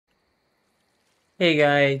Hey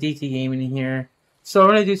guys, DT Gaming here. So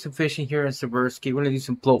we're gonna do some fishing here in Serversky. We're gonna do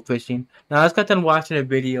some float fishing. Now I just got done watching a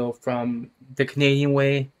video from the Canadian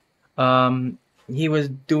way. Um, he was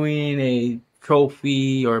doing a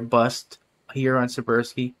trophy or bust here on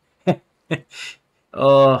Serversky.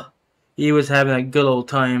 Oh, he was having a good old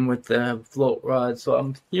time with the float rod. So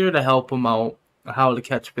I'm here to help him out how to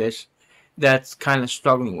catch fish that's kind of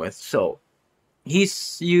struggling with. So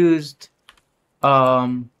he's used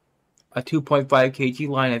a 2.5 kg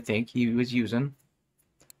line, I think he was using.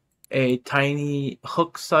 A tiny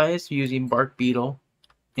hook size using bark beetle.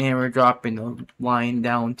 And we're dropping the line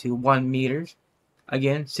down to 1 meters.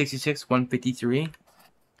 Again, 66, 153.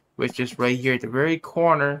 Which is right here at the very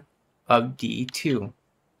corner of D2.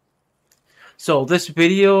 So this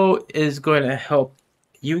video is going to help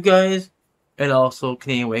you guys and also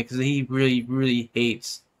Canadian Way because he really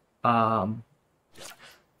hates float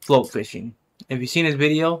fishing. If you've seen his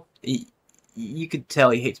video, you could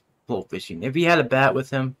tell he hates float fishing. If he had a bat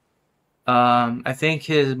with him, I think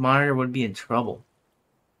his monitor would be in trouble.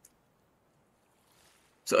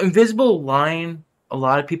 So invisible line, a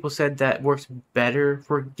lot of people said that works better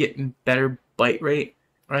for getting better bite rate,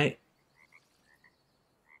 right?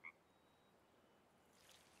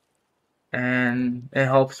 And it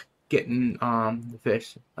helps getting the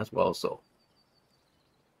fish as well. So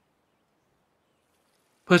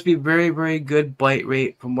supposed to be very good bite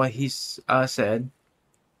rate from what he's said.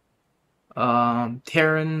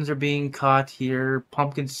 Terrans are being caught here.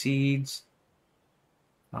 Pumpkin seeds.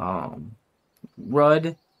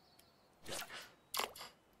 Rudd.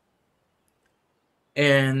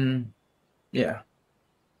 And yeah.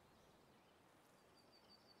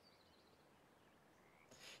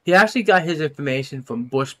 He actually got his information from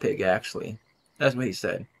Bush Pig, actually. That's what he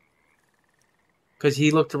said. Because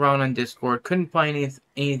he looked around on Discord, couldn't find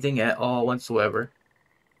anything at all whatsoever.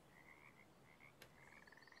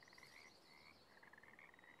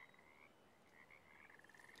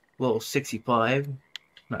 Little 65.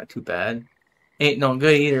 Not too bad. Ain't no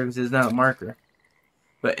good either because it's not a marker.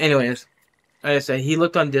 But anyways, like I said, he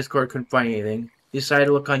looked on Discord, couldn't find anything. He decided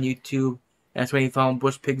to look on YouTube. That's when he found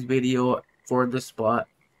Bush Pig's video for the spot.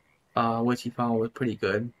 Which he found was pretty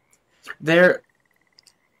good.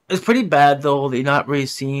 It's pretty bad though. They're not really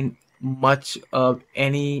seeing much of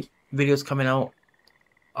any videos coming out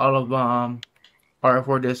of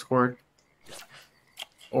R4 Discord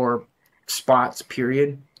or spots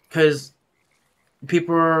period, because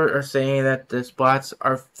people are saying that the spots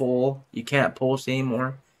are full. You can't post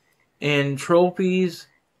anymore. And trophies,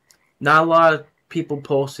 not a lot of people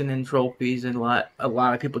posting in trophies, and a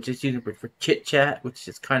lot of people just using it for chit chat, which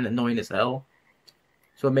is kind of annoying as hell.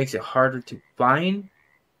 So it makes it harder to find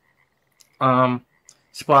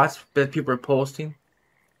spots that people are posting.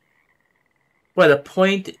 But the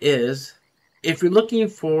point is, if you're looking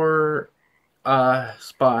for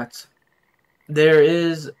spots, there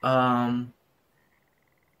is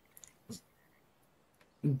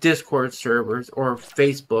Discord servers or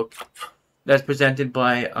Facebook that's presented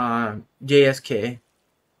by JSK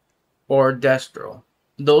or Destro.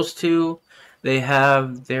 Those two, they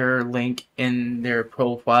have their link in their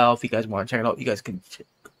profile. If you guys want to check it out, you guys can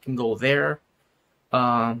go there.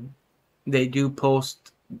 They do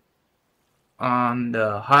post on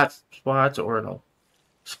the hot spots or no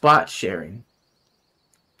spot sharing.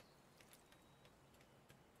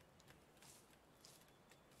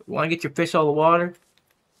 You want to get your fish out of the water?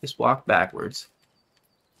 Just walk backwards.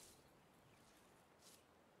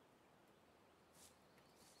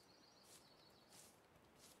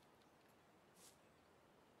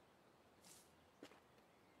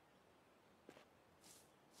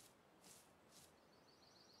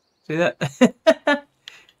 See that?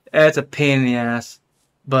 That's a pain in the ass.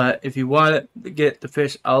 But if you want to get the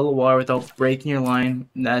fish out of the water without breaking your line,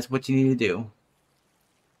 that's what you need to do.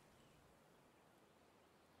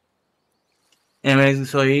 Anyways,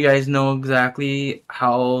 so you guys know exactly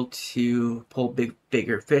how to pull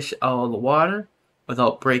bigger fish out of the water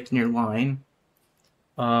without breaking your line.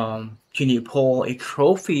 Can you pull a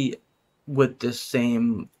trophy with the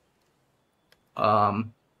same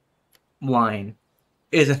line?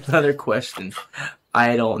 Is another question.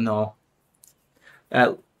 I don't know.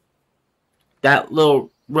 That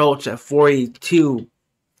little roach at 42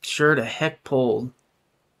 sure the heck pulled.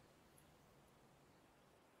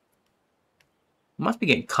 Must be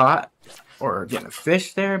getting caught or getting a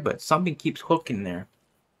fish there, but something keeps hooking there.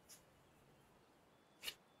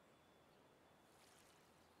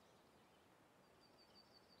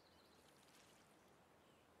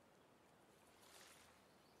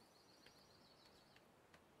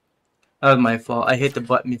 That was my fault. I hit the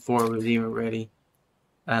button before it was even ready.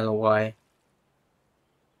 I don't know why.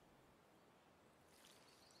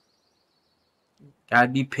 Gotta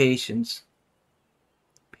be patient.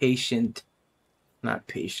 Patient, not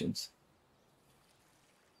patience.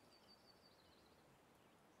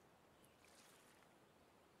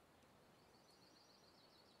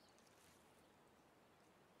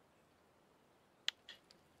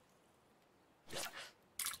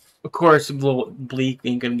 Of course, a little bleak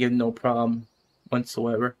ain't gonna give no problem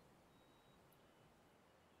whatsoever.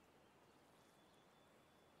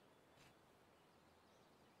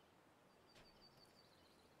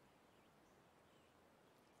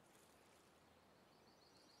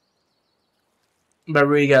 But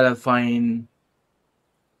we gotta find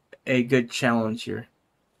a good challenge here.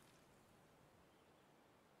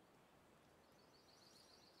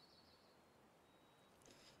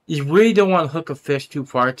 You really don't want to hook a fish too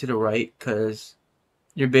far to the right because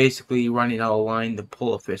you're basically running out of line to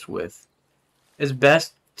pull a fish with. It's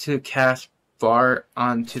best to cast far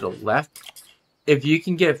onto the left. If you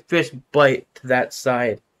can get a fish bite to that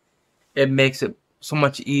side, it makes it so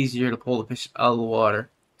much easier to pull the fish out of the water.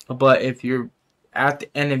 But if you're at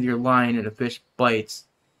the end of your line and the fish bites,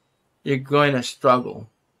 you're going to struggle.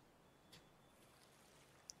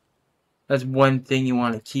 That's one thing you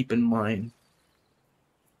want to keep in mind.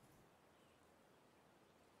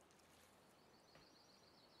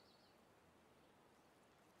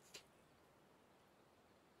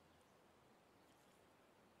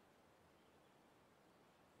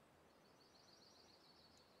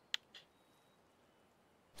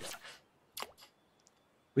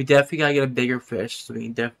 We definitely gotta get a bigger fish so we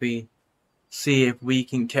can definitely see if we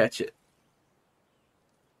can catch it.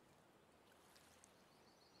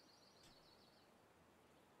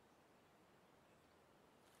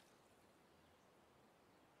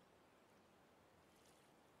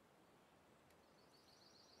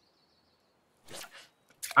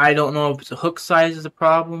 I don't know if it's a hook size is a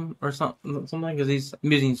problem or something because he's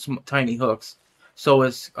using some tiny hooks. So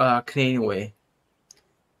is Canadian Way.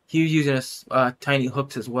 He was using tiny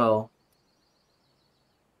hooks as well.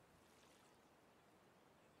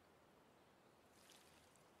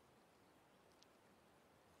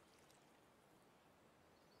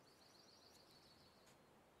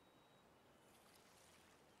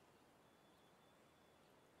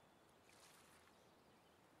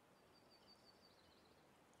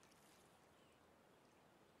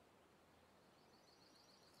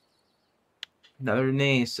 Another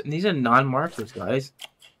name. And these are non-markers, guys.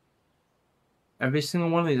 Every single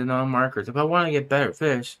one of these are non-markers. If I want to get better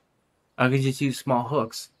fish, I can just use small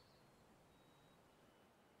hooks.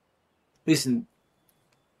 At least in,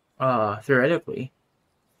 theoretically.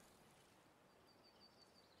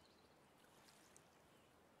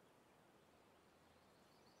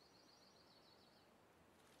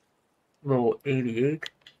 Roll 88.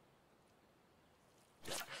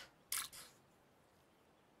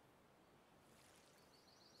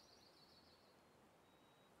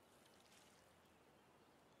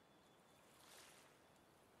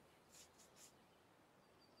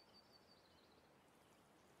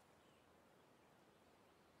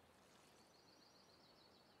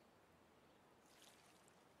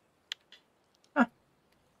 Huh.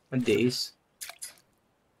 A days.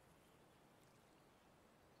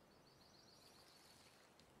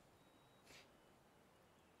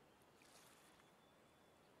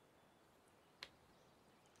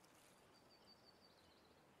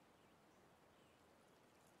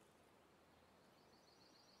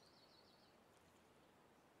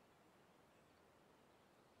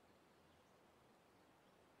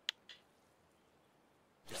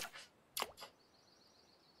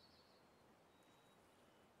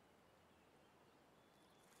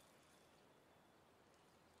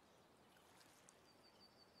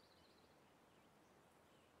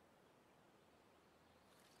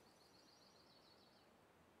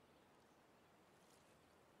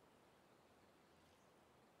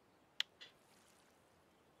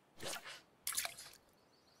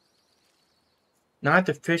 Not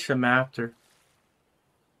the fish I'm after.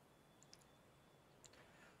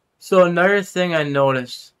 So another thing I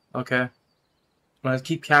noticed, okay, when I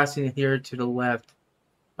keep casting it here to the left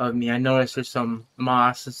of me, I noticed there's some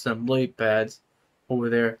moss and some lily pads over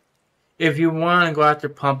there. If you want to go after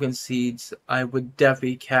pumpkin seeds, I would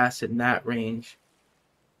definitely cast it in that range.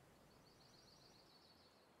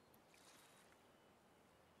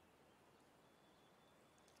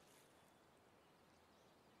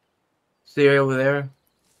 See over there?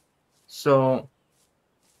 So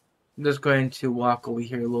I'm just going to walk over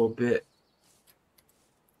here a little bit.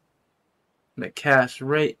 I'm going to cast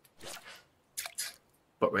right,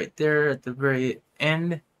 but right there at the very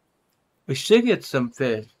end, we should get some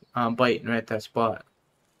fish biting right at that spot.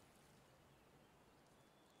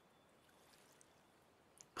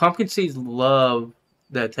 Pumpkin seeds love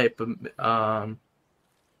that type of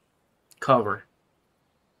cover.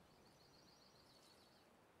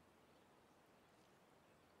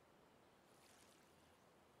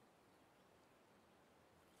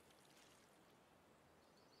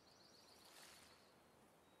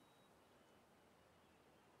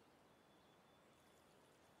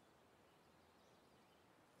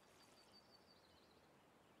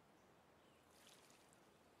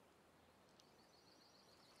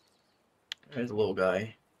 There's a little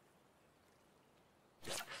guy.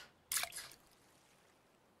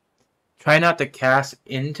 Try not to cast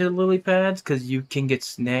into lily pads because you can get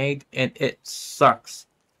snagged, and it sucks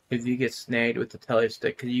if you get snagged with the telly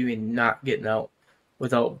stick because you are not getting out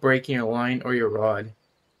without breaking your line or your rod.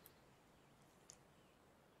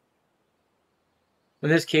 In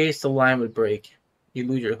this case, the line would break. You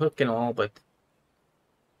lose your hook and all, but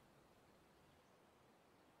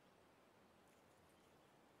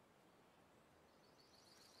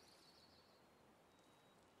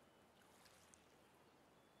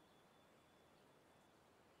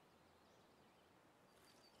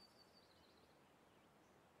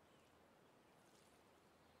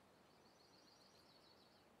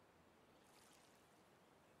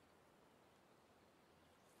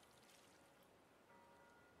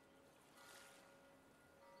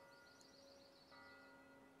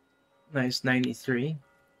nice 93.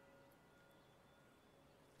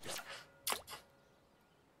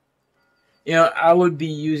 You know, I would be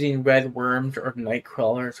using red worms or night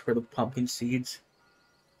crawlers for the pumpkin seeds.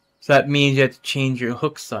 So that means you have to change your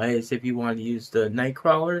hook size if you want to use the night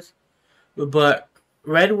crawlers. But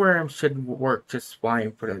red worms should work just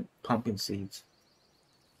fine for the pumpkin seeds.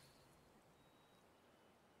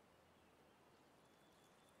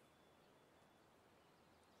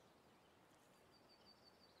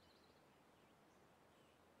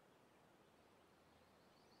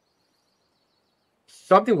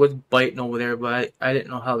 Something was biting over there, but I didn't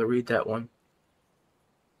know how to read that one.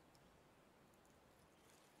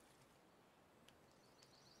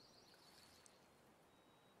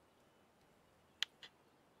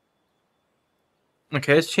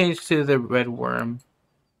 Okay, let's change to the red worm.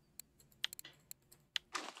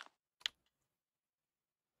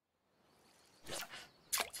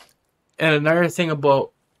 And another thing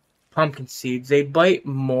about pumpkin seeds, they bite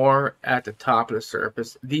more at the top of the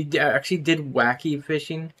surface. If you actually did wacky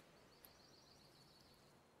fishing,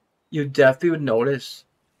 you definitely would notice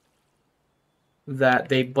that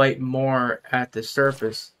they bite more at the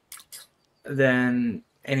surface than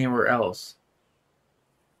anywhere else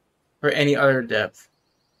or any other depth.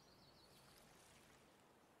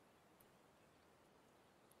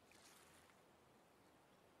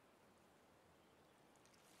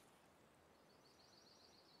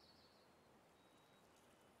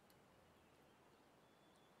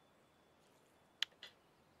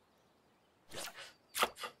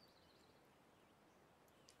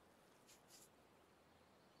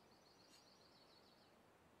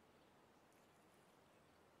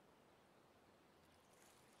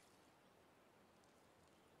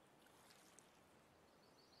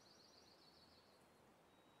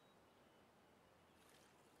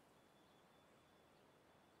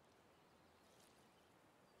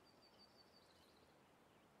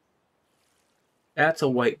 That's a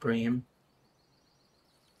white bream.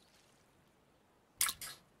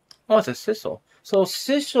 Oh, it's a sissel. So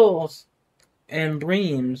sissels and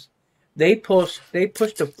breams, they push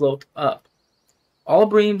the float up. All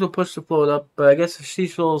breams will push the float up, but I guess the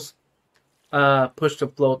sissels push the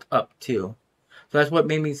float up too. So that's what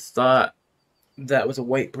made me thought that was a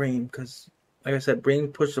white bream, because like I said, bream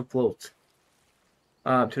push the float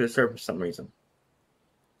to the surface for some reason.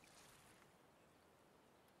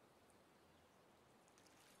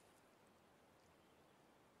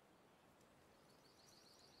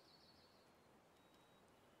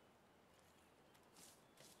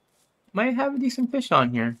 Might have a decent fish on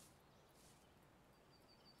here.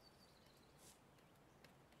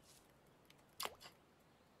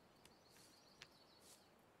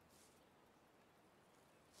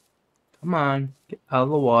 Come on, get out of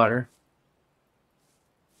the water.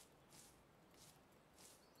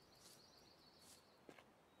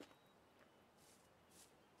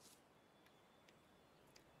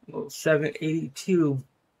 Well, 782.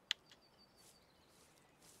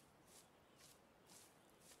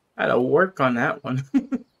 I had to work on that one.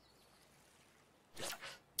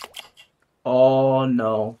 Oh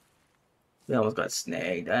no. We almost got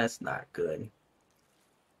snagged. That's not good.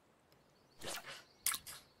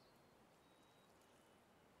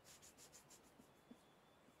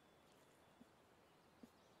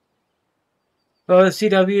 So the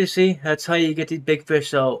CWC, that's how you get these big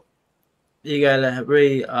fish out. You gotta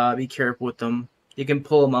really be careful with them. You can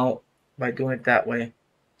pull them out by doing it that way.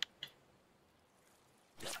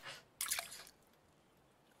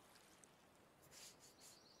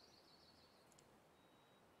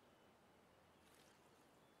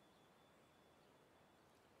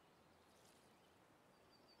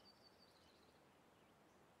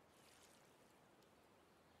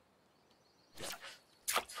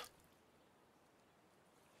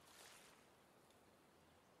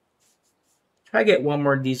 Try to get one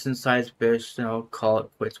more decent sized fish, and I'll call it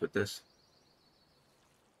quits with this.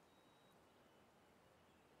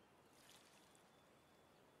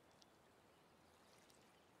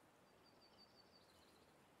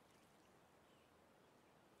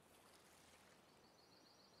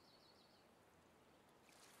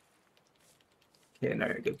 Okay,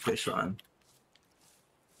 another good fish on.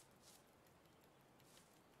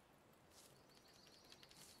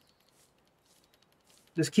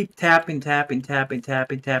 Just keep tapping that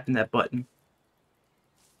button.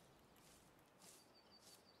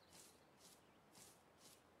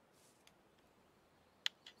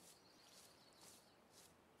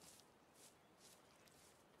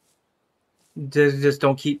 Just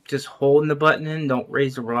don't keep just holding the button in. Don't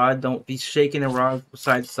raise the rod. Don't be shaking the rod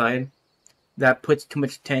side to side. That puts too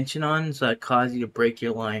much tension on, so that causes you to break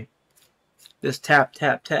your line. Just tap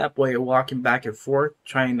while you're walking back and forth,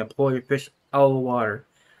 trying to pull your fish out of the water.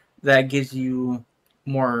 That gives you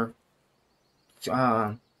more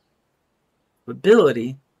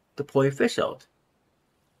ability to pull your fish out.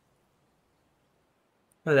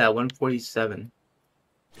 Look at that, 147.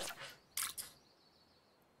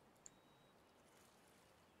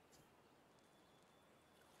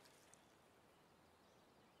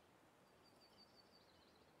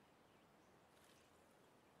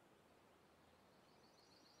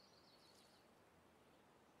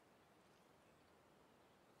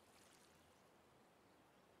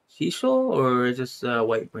 Seashell or is this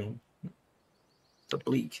white brain? It's a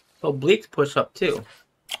bleak. Oh, bleaks push up too.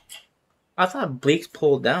 I thought bleaks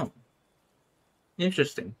pulled down.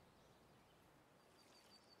 Interesting.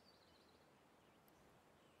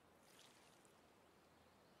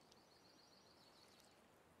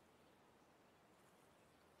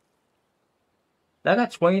 That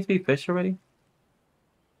got 23 fish already?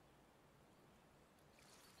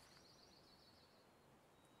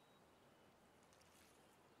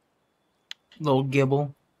 Little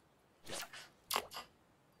gibble.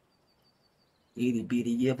 Itty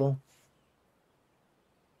bitty gibble.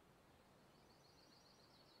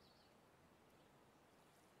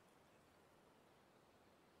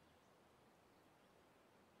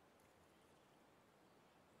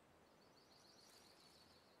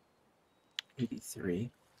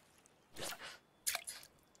 $83.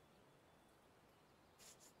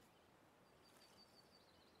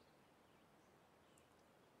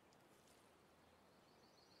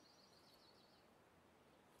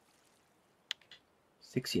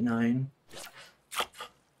 $69.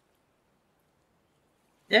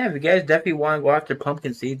 Yeah, if you guys definitely want to go after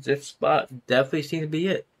pumpkin seeds, this spot definitely seems to be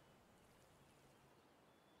it.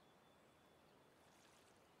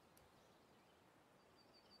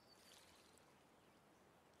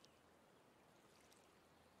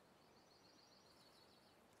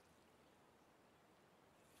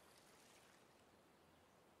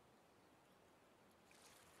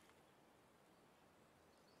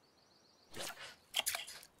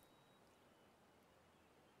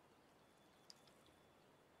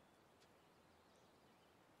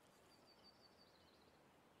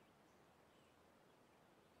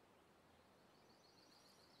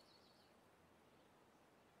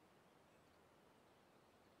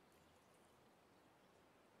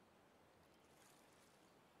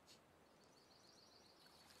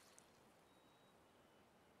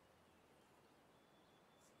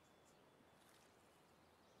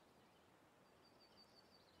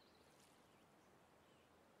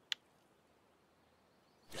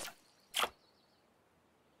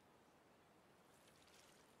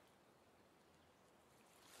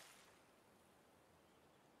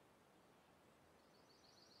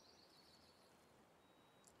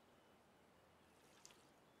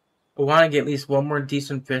 I want to get at least one more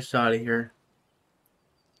decent fish out of here.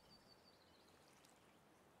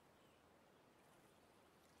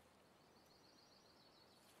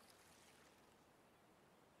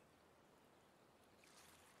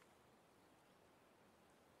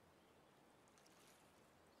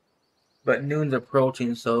 But noon's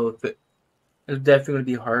approaching, so it's definitely going to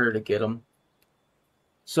be harder to get them.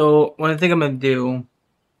 So, what I think I'm going to do,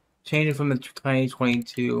 change it from the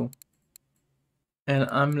 2022, and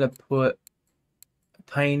I'm going to put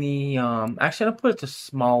tiny, actually I'll put it to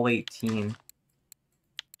small 18.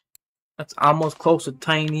 That's almost close to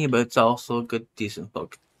tiny, but it's also a good, decent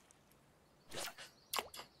hook.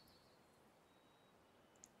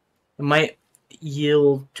 It might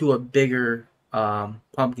yield to a bigger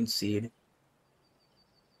pumpkin seed.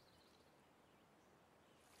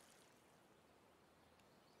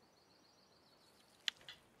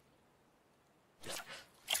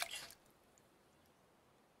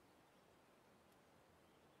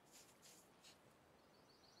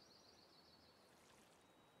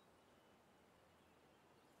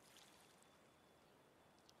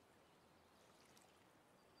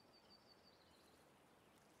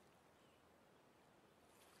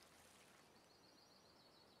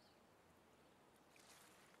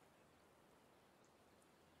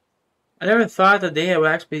 I never thought that they would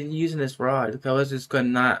actually be using this rod. I was just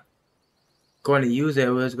going to use it.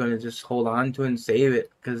 I was going to just hold on to it and save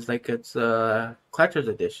it because like it's a collector's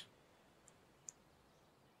edition.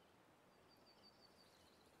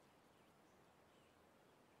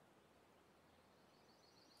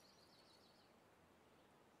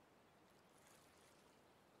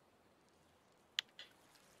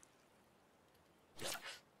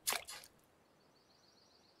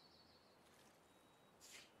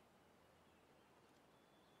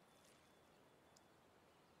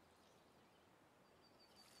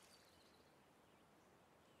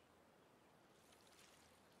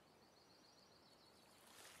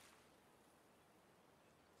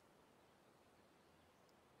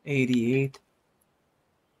 $88.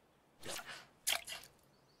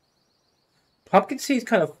 Pumpkin seeds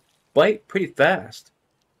kind of bite pretty fast.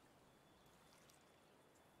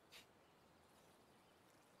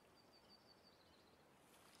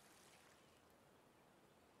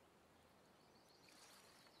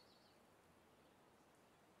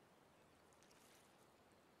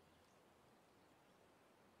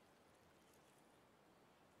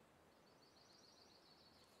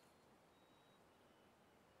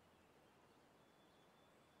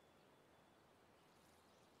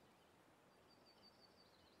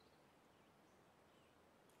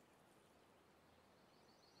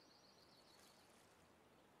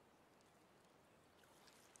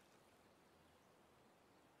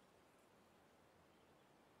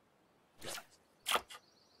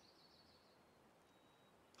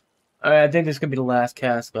 Alright, I think this is going to be the last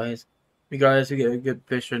cast, guys. Regardless if we get a good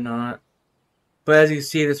fish or not. But as you can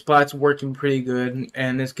see, the spot's working pretty good.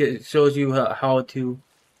 And this shows you how to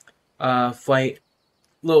fight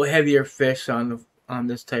a little heavier fish on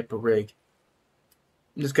this type of rig.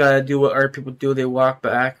 You just got to do what our people do. They walk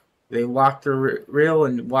back. They lock the reel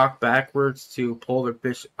and walk backwards to pull their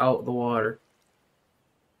fish out of the water.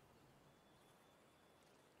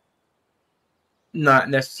 Not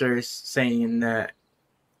necessarily saying that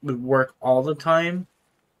would work all the time,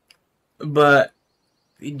 but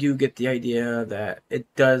you do get the idea that it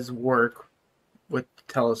does work with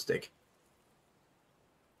the telestick.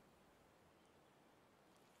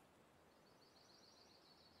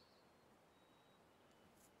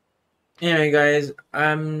 Anyway, guys,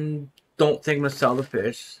 don't think I'm gonna sell the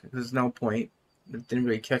fish. There's no point. It didn't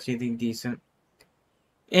really catch anything decent.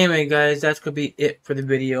 Anyway, guys, that's gonna be it for the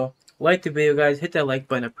video. Like the video, guys. Hit that like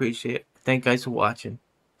button. Appreciate it. Thank you guys for watching.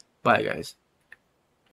 Bye, guys.